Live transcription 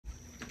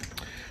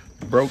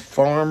broke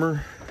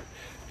farmer.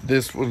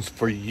 This one's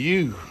for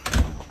you.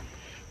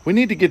 We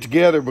need to get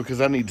together because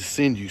I need to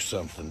send you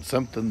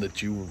something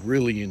that you will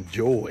really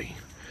enjoy.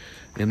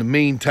 In the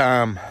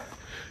meantime,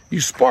 you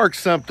sparked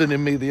something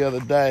in me the other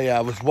day.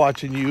 I was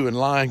watching you and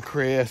Lion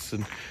Crest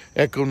and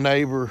Echo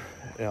Neighbor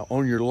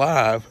on your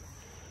live,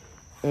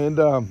 and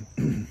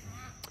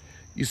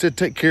you said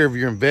take care of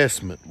your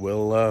investment.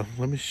 Well,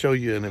 let me show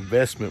you an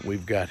investment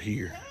we've got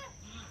here.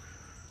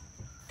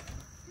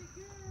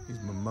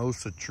 These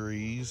mimosa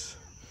trees.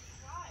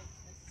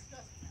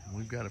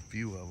 We've got a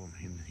few of them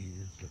in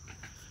here.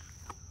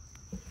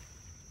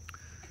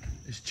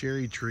 This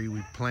cherry tree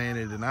we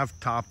planted, and I've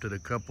topped it a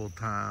couple of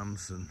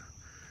times, and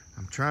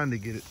I'm trying to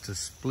get it to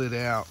split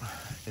out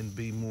and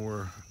be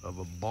more of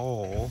a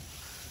ball.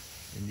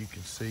 And you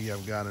can see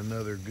I've got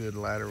another good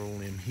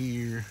lateral in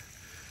here,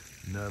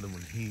 another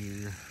one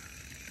here.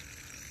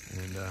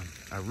 And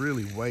I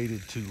really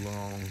waited too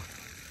long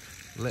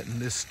letting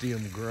this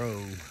stem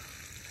grow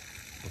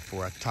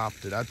before I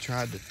topped it. I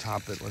tried to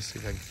top it. Let's see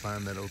if I can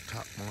find that old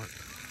top mark.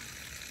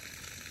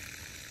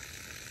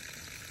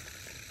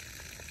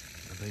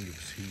 I think it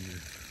was here.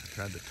 I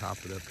tried to top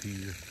it up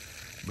here,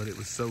 but it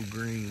was so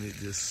green,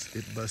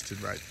 it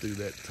busted right through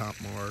that top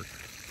mark.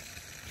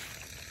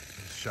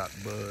 It shot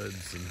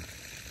buds and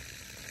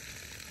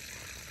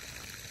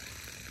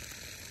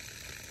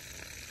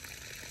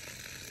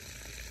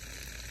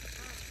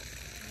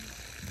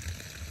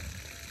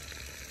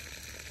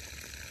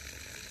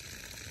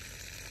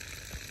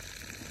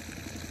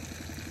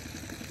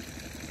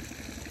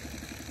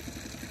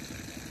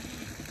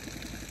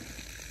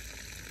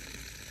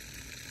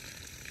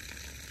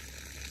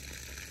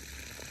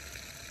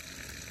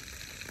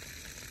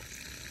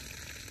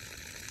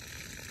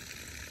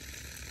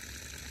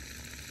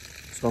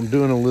so I'm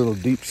doing a little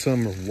deep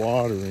summer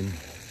watering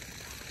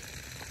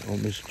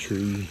on this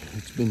tree.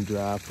 It's been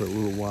dry for a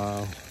little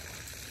while,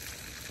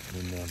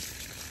 and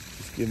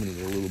just giving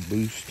it a little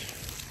boost.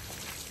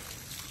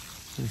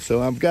 And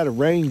so I've got a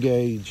rain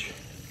gauge.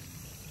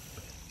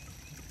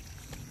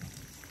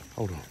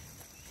 Hold on.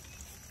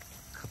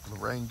 A couple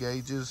of rain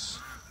gauges.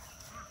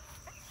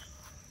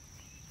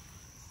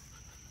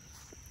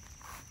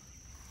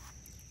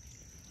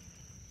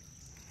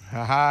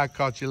 Haha,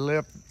 caught you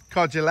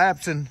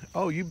lapsing.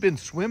 Oh, you've been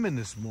swimming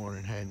this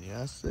morning, hadn't you?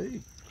 I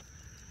see.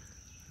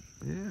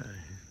 Yeah.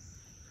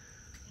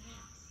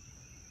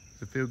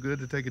 Does it feel good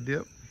to take a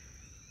dip?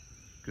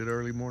 Good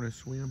early morning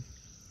swim?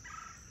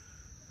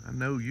 I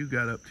know you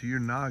got up to your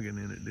noggin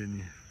in it, didn't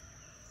you?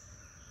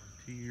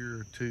 A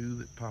tear or two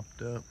that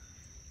popped up.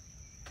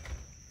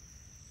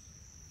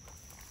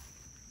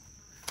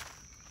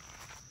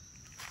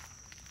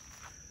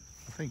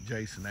 I think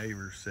Jason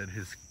Avers said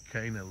his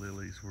canna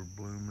lilies were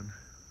blooming.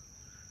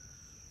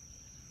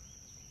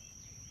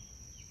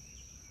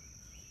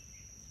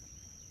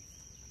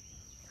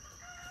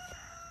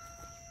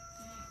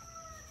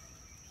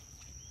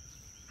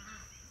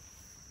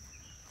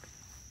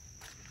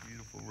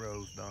 Beautiful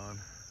rose, Don.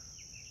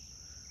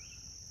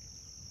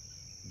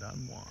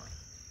 Don Juan.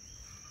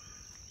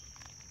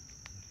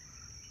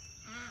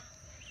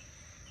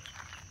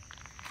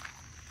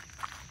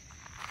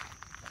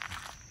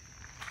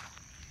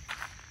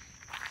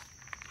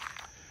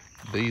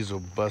 These will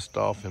bust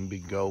off and be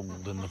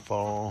gold in the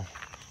fall.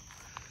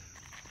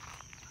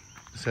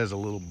 This has a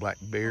little black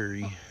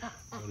berry,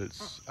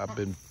 but I've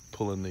been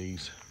pulling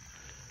these.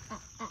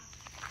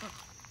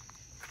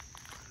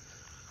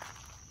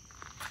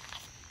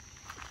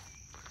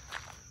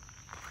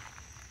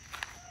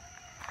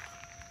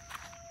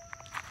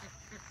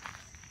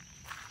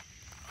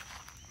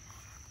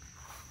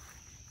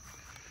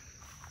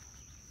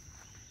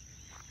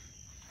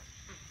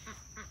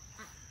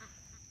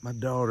 My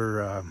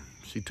daughter,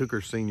 she took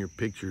her senior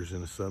pictures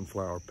in a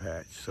sunflower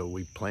patch, so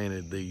we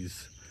planted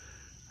these.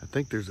 I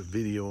think there's a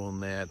video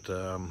on that,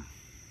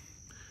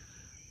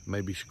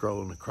 maybe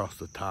scrolling across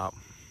the top.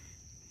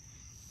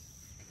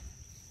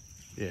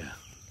 Yeah.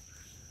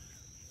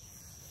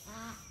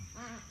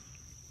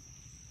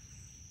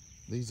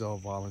 These all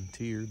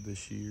volunteered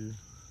this year.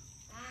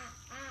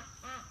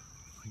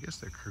 I guess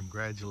they're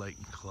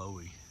congratulating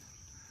Chloe.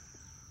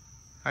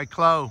 Hey,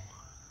 Chloe.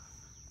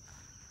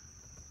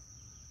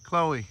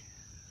 Chloe.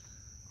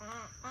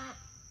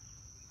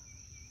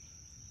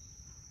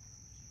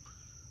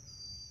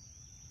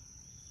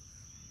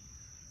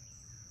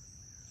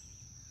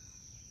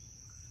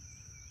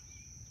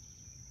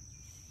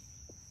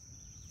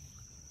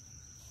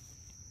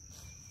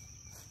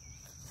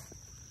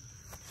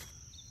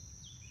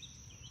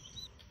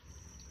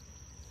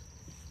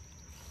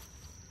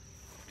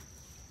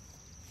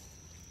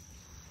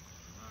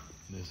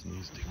 This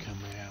needs to come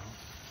out.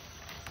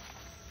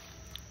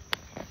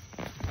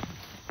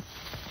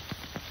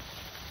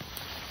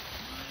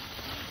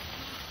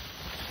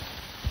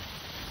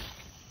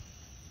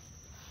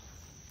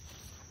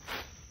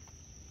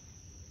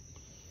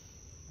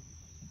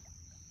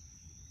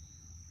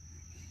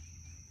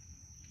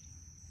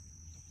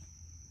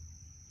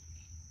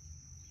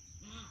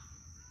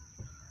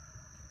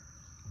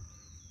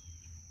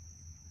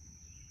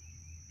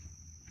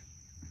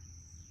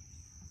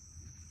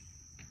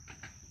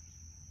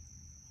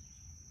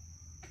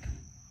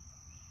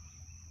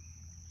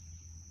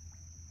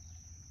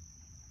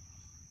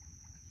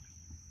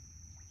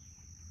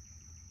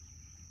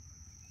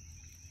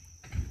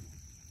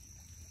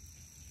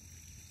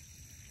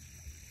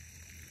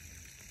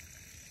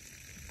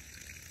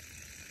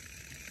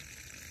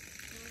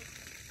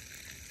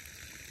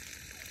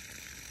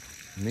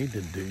 Need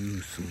to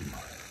do some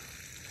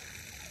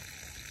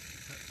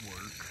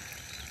work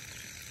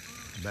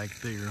back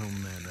there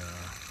on that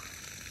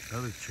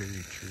other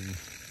cherry tree.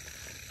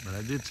 But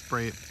I did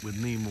spray it with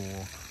neem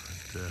oil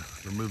to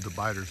remove the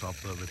biters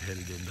off of it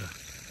headed into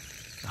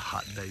the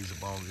hot days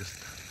of August.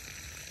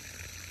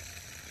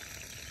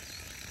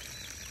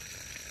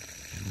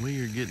 And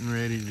we are getting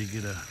ready to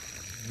get a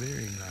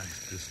very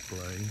nice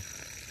display.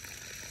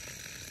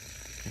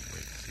 Can't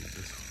wait to see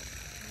this one.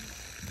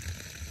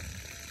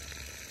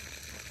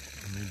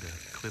 I need to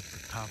clip the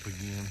top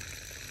again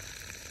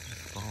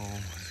this fall.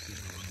 Let's get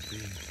a little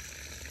big.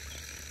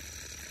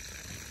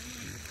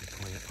 Beautiful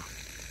plant.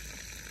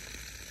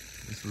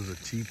 This was a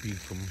cheapie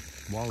from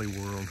Wally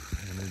World,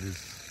 and it has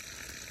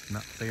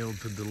not failed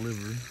to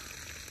deliver.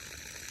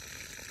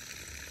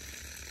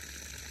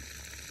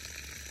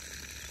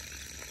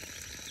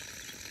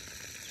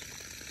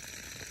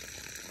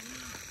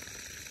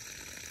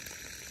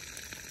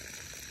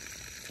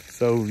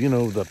 So, you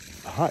know, the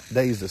hot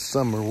days of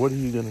summer, what are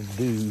you gonna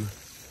do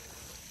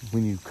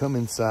when you come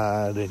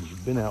inside and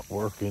you've been out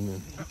working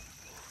and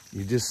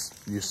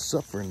you're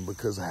suffering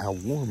because of how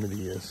warm it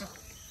is?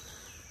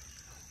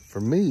 For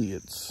me,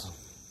 it's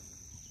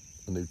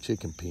a new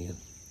chicken pen.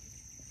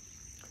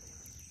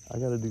 I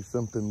gotta do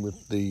something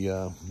with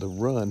the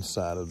run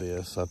side of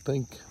this. I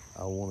think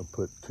I wanna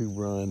put 2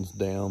 runs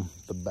down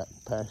the back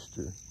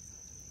pasture,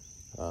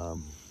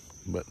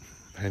 but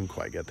I hadn't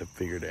quite got that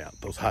figured out.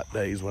 Those hot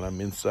days when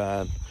I'm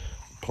inside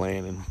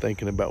planning,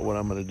 thinking about what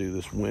I'm gonna do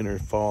this winter,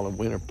 fall and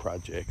winter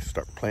projects,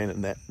 start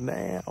planning that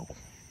now.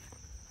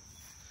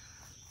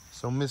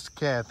 So Miss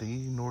Kathy,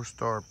 North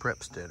Star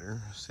Prepstetter,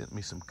 sent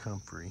me some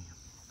comfrey.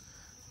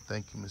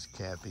 Thank you, Miss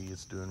Kathy,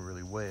 it's doing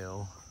really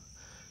well.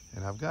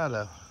 And I've got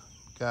a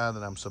guy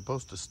that I'm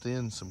supposed to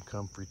send some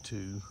comfrey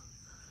to.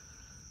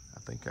 I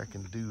think I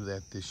can do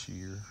that this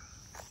year.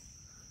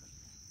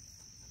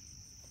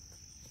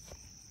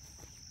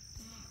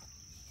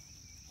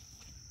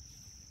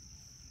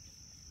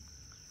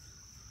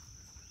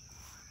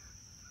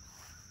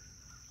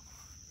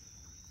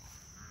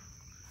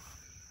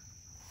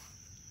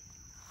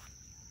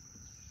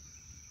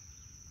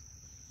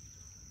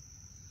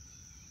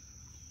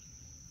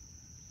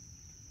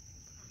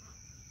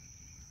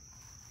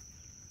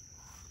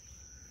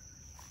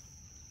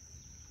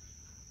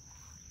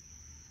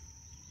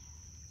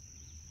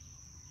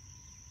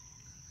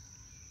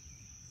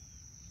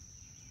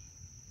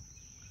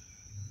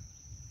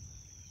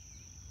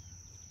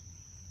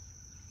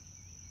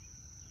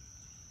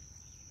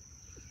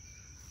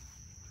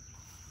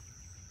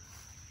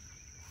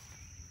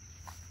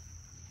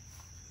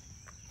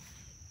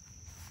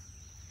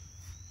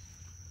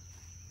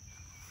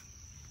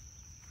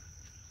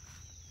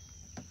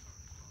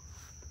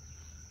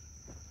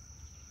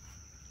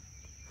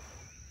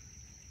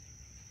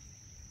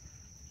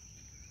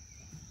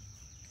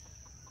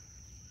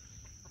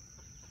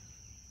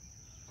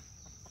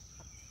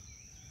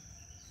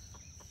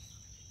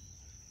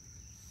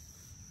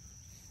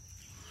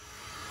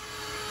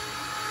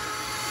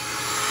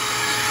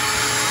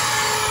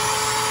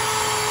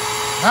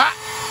 Ha!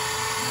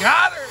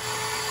 Got her!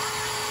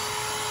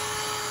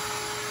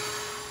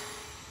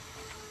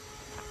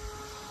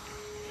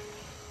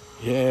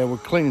 Yeah, we're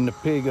cleaning the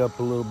pig up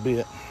a little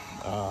bit.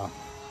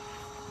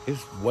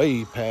 It's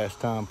way past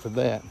time for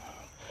that.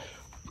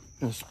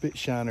 Gonna spit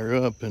shine her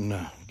up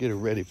and get her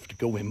ready to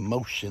go in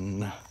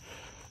motion.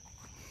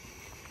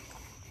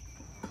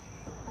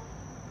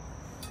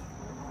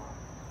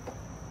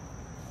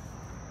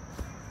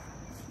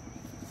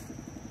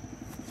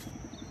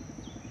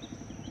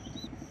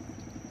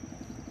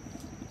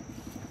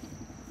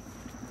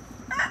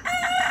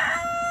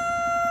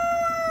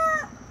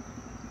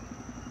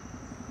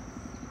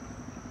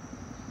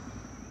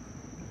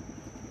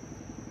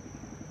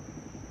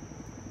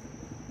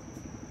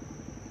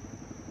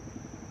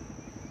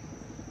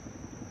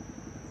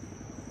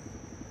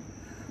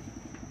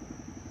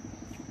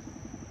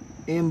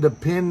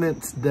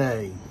 Independence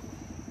Day.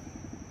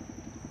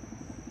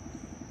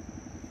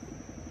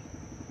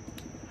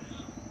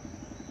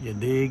 You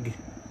dig?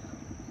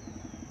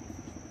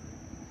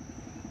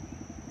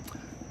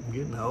 I'm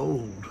getting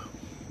old.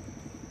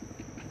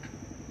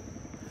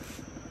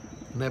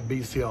 And that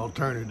beats the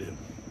alternative.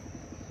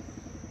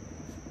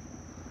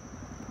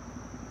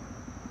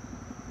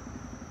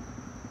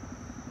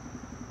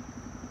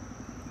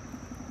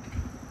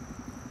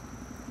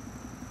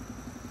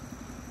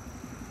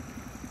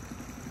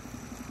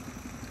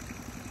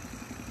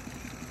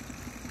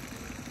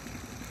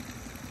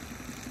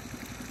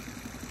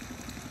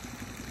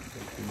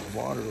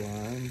 Water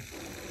line.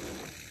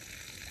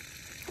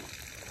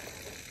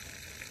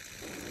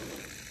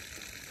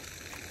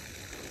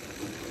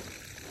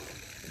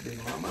 Big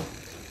mama.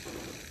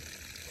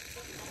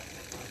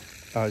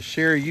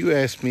 Sherry, you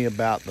asked me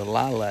about the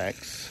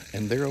lilacs,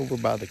 and they're over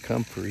by the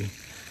comfrey.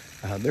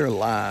 They're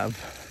alive,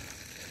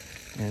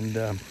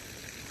 and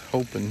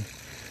hoping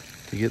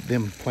to get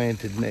them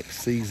planted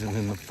next season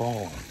in the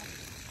fall.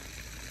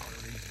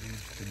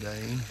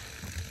 Today.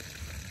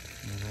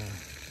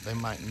 they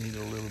might need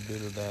a little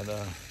bit of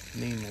that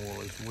neem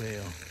oil as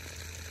well.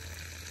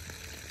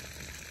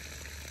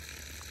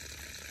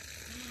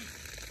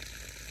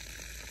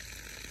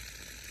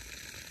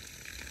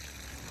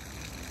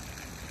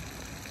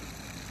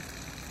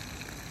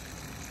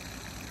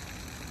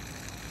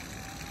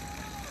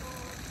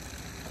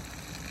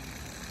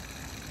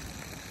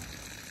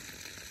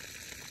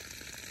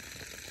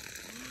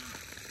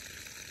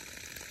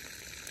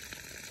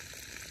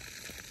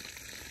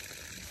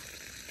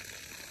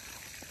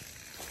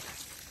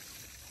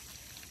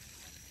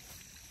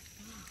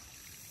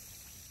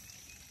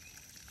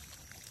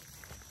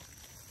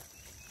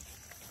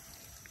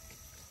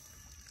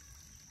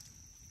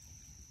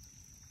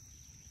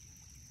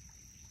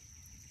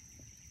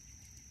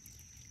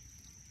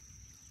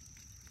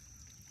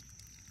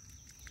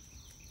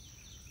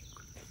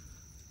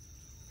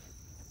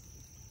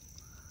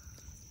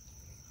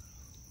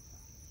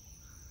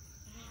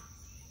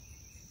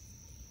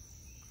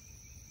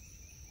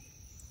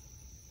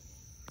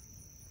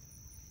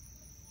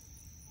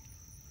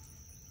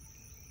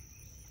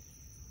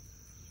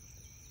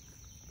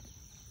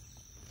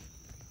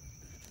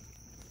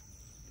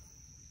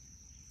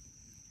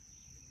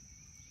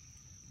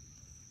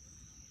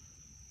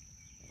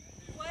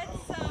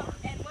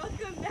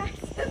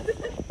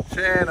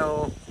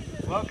 Channel.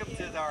 Welcome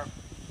to our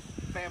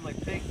family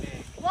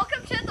picnic.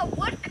 Welcome to the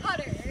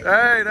woodcutter.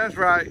 Hey, that's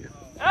right.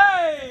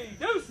 Hey!